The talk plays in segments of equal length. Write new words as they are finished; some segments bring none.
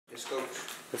Let's go.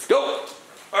 Let's go.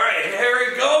 All right, here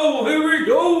we go. Here we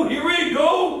go. Here we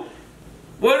go.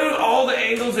 What do all the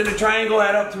angles in a triangle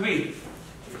add up to be?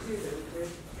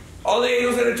 All the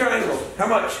angles in a triangle. How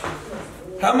much?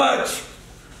 How much?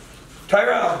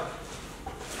 Tyrell.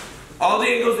 All the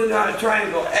angles in a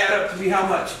triangle add up to be how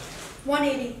much?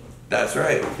 180. That's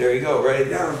right. There you go. Write it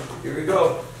down. Here we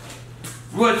go.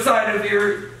 What side of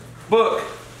your book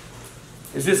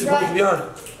is this supposed to be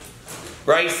on?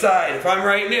 Right side. If I'm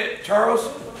writing it, Charles?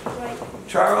 Right.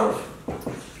 Charles?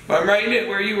 If I'm writing it,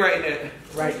 where are you writing it?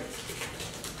 Right.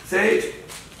 Sage?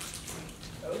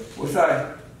 What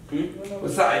side?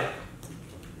 What side?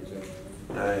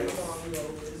 Nice.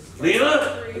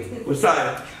 Leela? What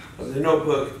side of the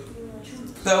notebook?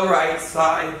 The right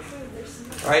side.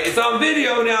 Alright, it's on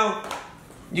video now.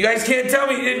 You guys can't tell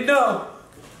me you didn't know.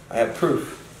 I have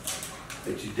proof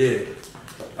that you did.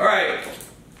 Alright.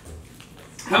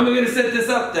 How am I going to set this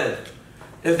up then?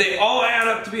 If they all add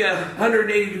up to be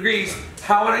 180 degrees,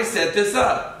 how would I set this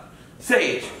up?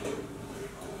 Sage?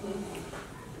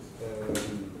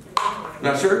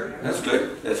 Not sure? That's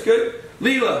good. That's good.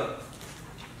 Leela?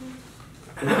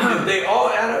 If they all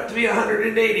add up to be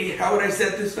 180, how would I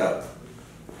set this up?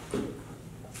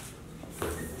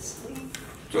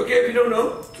 It's okay if you don't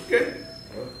know. It's okay.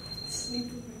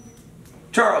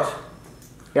 Charles?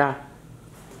 Yeah.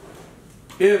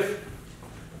 If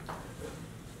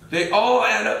they all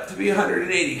add up to be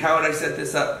 180, how would I set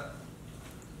this up?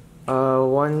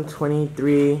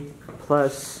 123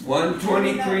 plus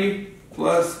 123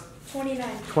 plus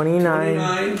 29.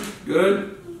 29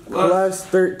 good. plus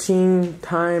 13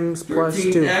 times plus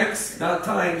 2. 13x, not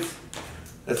times.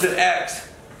 That's an x.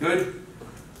 Good.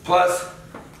 Plus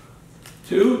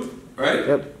 2, right?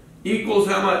 Yep. Equals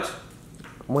how much?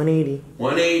 180.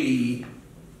 180.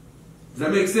 Does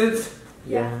that make sense?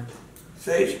 Yeah.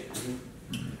 Sage?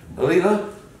 Alina?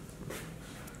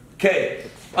 Okay.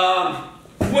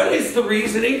 What is the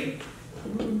reasoning?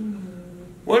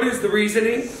 What is the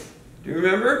reasoning? Do you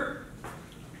remember?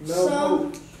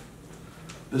 Sum.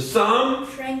 The sum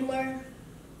Triangle,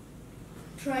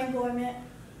 I meant.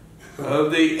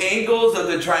 of the angles of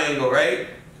the triangle, right?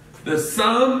 The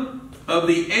sum of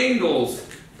the angles,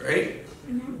 right?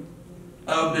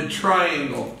 Of the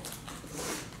triangle.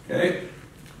 Okay?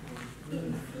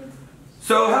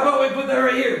 So how about we put that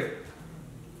right here?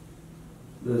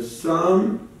 The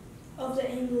sum Of the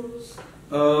angles.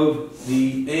 of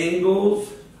the angles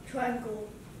Triangle.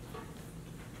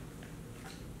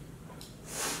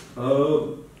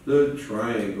 of the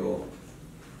triangle.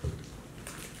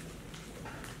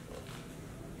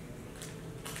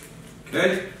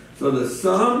 Okay? So the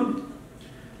sum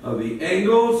of the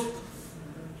angles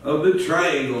of the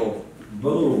triangle.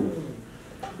 Boom.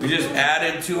 We just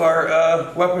added to our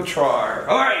repertoire.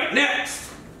 Alright, next.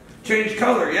 Change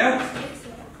color, yeah?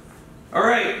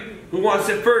 Alright, who wants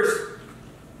it first?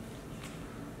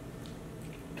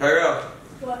 Tyrell.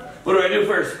 What? What do I do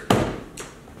first?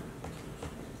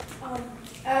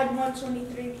 Add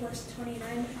 123 plus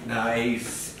 29.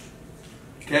 Nice.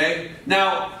 Okay?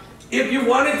 Now, if you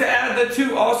wanted to add the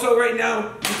 2 also right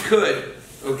now, you could.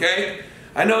 Okay?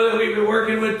 I know that we've been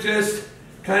working with just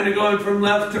kind of going from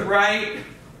left to right,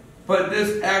 but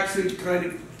this actually kind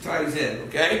of ties in.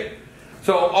 Okay?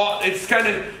 So it's kind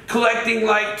of collecting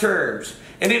like terms.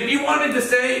 And if you wanted to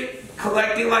say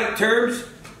collecting like terms,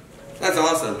 that's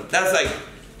awesome. That's like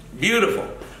beautiful.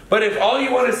 But if all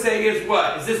you want to say is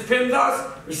what? Is this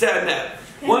PIMDOS or SADNet?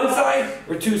 One side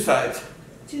or 2 sides?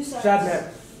 2 sides.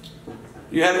 SADNet.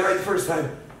 You had it right the first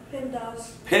time.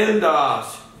 PIMDOS. PIMDOS.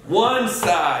 One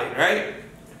side, right?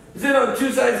 Is it on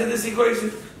 2 sides of this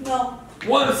equation? No.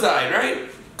 One side, right?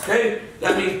 Okay?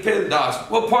 That means PIMDOS.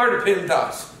 What part of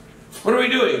PIMDOS? What are we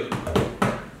doing?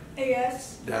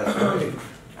 AS. That's right.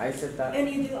 I said that. And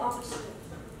you do opposite.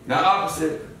 Not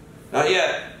opposite. Not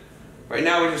yet. Right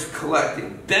now we're just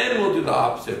collecting. Then we'll do the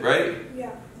opposite, right?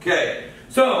 Yeah. Okay.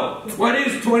 So, what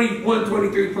is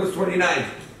 123 plus 29?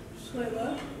 Wait,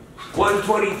 what?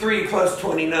 123 plus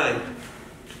 29.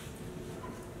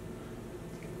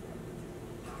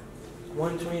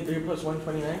 123 plus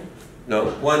 129? No,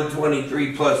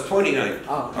 123 plus 29.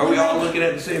 Oh. Are we all looking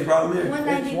at the same problem here?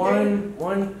 193. It's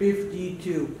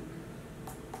 152.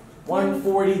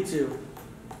 142.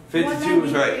 52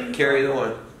 is right. Carry the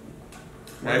 1.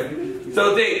 Right?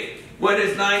 So think, what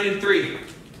is 9 and 3?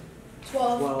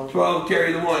 12. 12,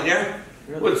 carry the 1, yeah?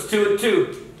 Really? What's 2 and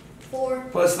 2? 4.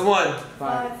 Plus the 1.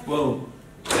 5. Boom.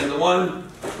 And the 1?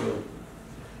 Boom.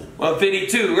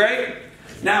 152, right?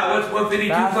 Now, what's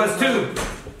 152 plus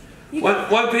 2?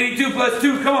 152 plus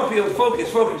 2. Come on, people. Focus,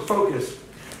 focus, focus.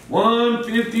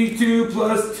 152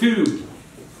 plus 2.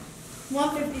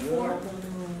 154.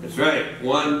 That's right,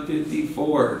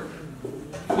 154.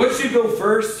 What should go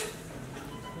first?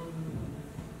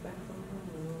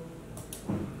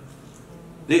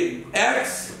 The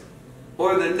X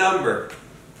or the number?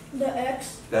 The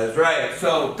X. That's right.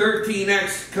 So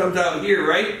 13X comes out here,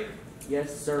 right?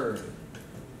 Yes, sir.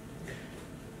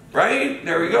 Right?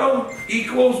 There we go.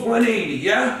 Equals 180,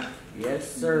 yeah? Yes,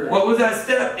 sir. What was that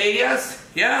step? AS?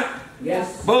 Yeah?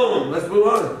 Yes. Boom. Let's move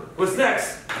on. What's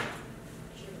next?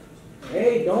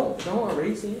 Hey, don't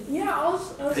erase it. Yeah, I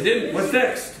was I didn't. What's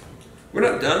next? We're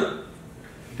not done.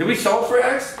 Did we solve for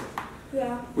X?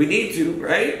 Yeah. We need to,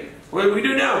 right? What do we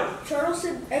do now? Charles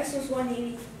said X was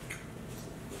 180.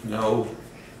 No.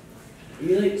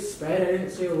 You like spat, I didn't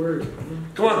say a word.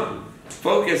 Come on.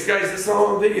 Focus, guys. This is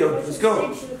all on video. Let's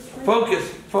go. Focus.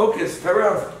 Focus.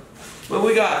 Tyrell. What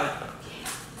we got?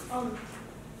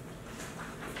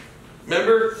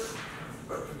 Remember?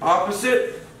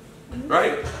 Opposite?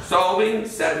 Right? Solving,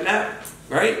 setting up.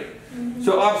 Right?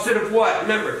 So opposite of what?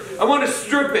 Remember, I want to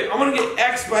strip it. I want to get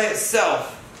X by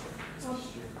itself.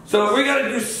 So we got to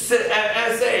do SA,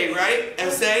 right?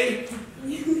 SA?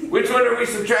 Which one are we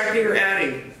subtracting or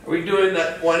adding? Are we doing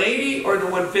the 180 or the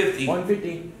 150?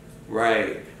 150.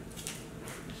 Right.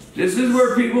 This is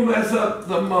where people mess up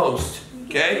the most.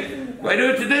 Okay? If I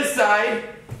do it to this side,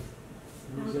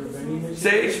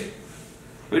 Sage,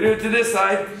 we do it to this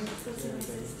side.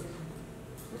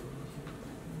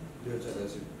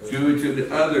 Do it to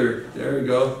the other. There we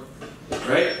go.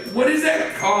 Right? What is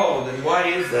that called and why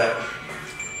is that?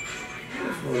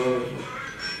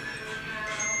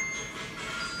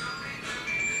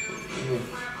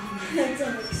 That's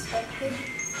unexpected.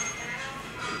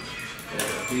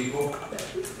 People.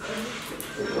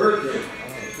 It's working.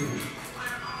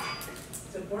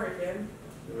 It's important, man.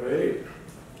 Right?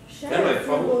 Shut And my up,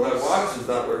 phone, my Googles. watch is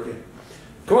not working.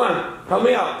 Come on, help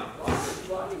me out.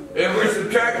 If we're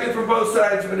subtracting from both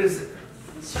sides, what is it?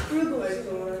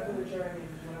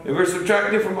 If we're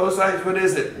subtracting from both sides, what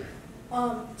is it?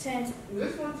 10.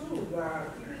 This one too, God.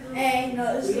 A,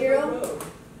 no, 0.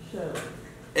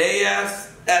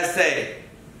 ASSA.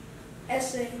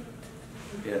 SA.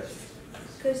 Yes.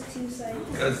 Because 2 sides.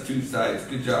 Because 2 sides.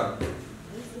 Good job.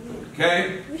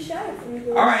 Okay? We shot it from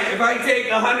All right, if I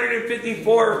take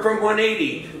 154 from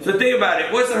 180, so think about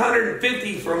it. What's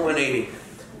 150 from 180?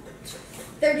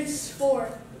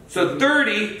 34. So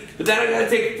 30, but then I got to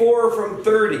take 4 from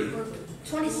 30.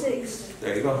 26.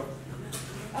 There you go.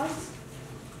 I was,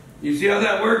 You see how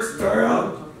that works,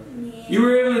 Tyrell? yeah. You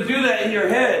were able to do that in your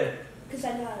head Because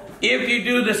I got it. if you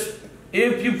do this,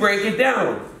 if you break it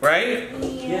down, right? Yeah.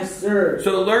 Yes, sir.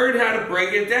 So learn how to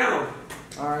break it down.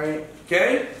 Alright.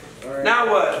 Okay? Alright.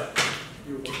 Now what?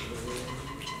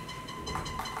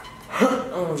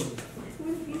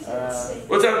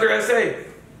 What's after SA?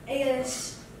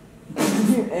 AS.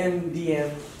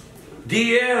 MDM.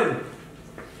 DM.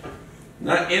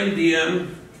 Not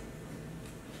MDM.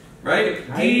 Right?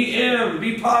 DM.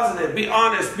 Be positive. Be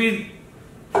honest. Be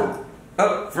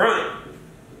up front.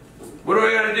 What do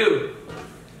I got to do?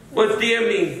 What's DM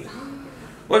mean?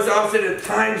 What's the opposite of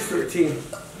times 13?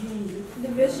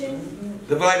 Division.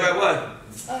 Divide by what?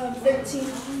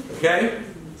 13. Okay?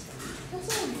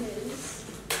 That's all it is.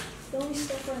 The only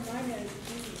stuff on mine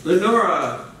is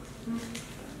Lenora.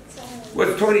 that's all.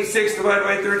 What's 26 divided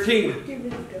by 13? Give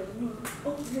it a go.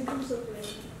 Oh, here comes over there.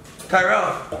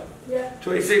 Tyrell. Yeah.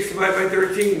 26 divided by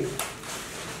 13.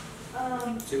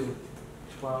 2.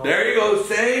 12. There you go,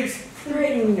 Sage. 3.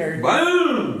 Nerd.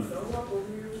 Boom.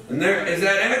 And there, is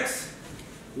that X?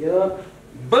 Yup.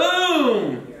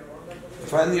 Boom.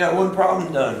 Finally got one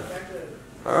problem done.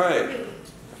 All right.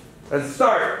 Let's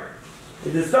start.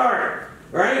 It's a start,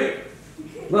 right?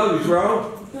 Love you, bro.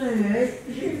 What the heck?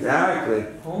 Exactly.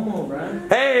 Homo, bro.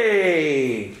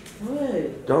 Hey,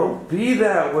 What? don't be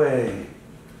that way.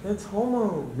 That's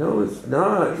homo. No, it's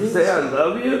not. You say I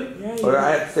love you, Yeah, or you- I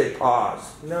have to say pause.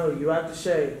 No, you have to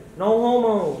say, no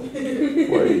homo.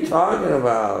 What are you talking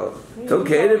about? It's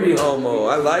okay to be homo.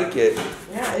 I like it.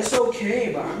 Yeah, it's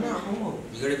okay, but I'm not homo.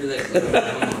 You gotta be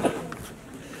like,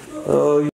 Oh.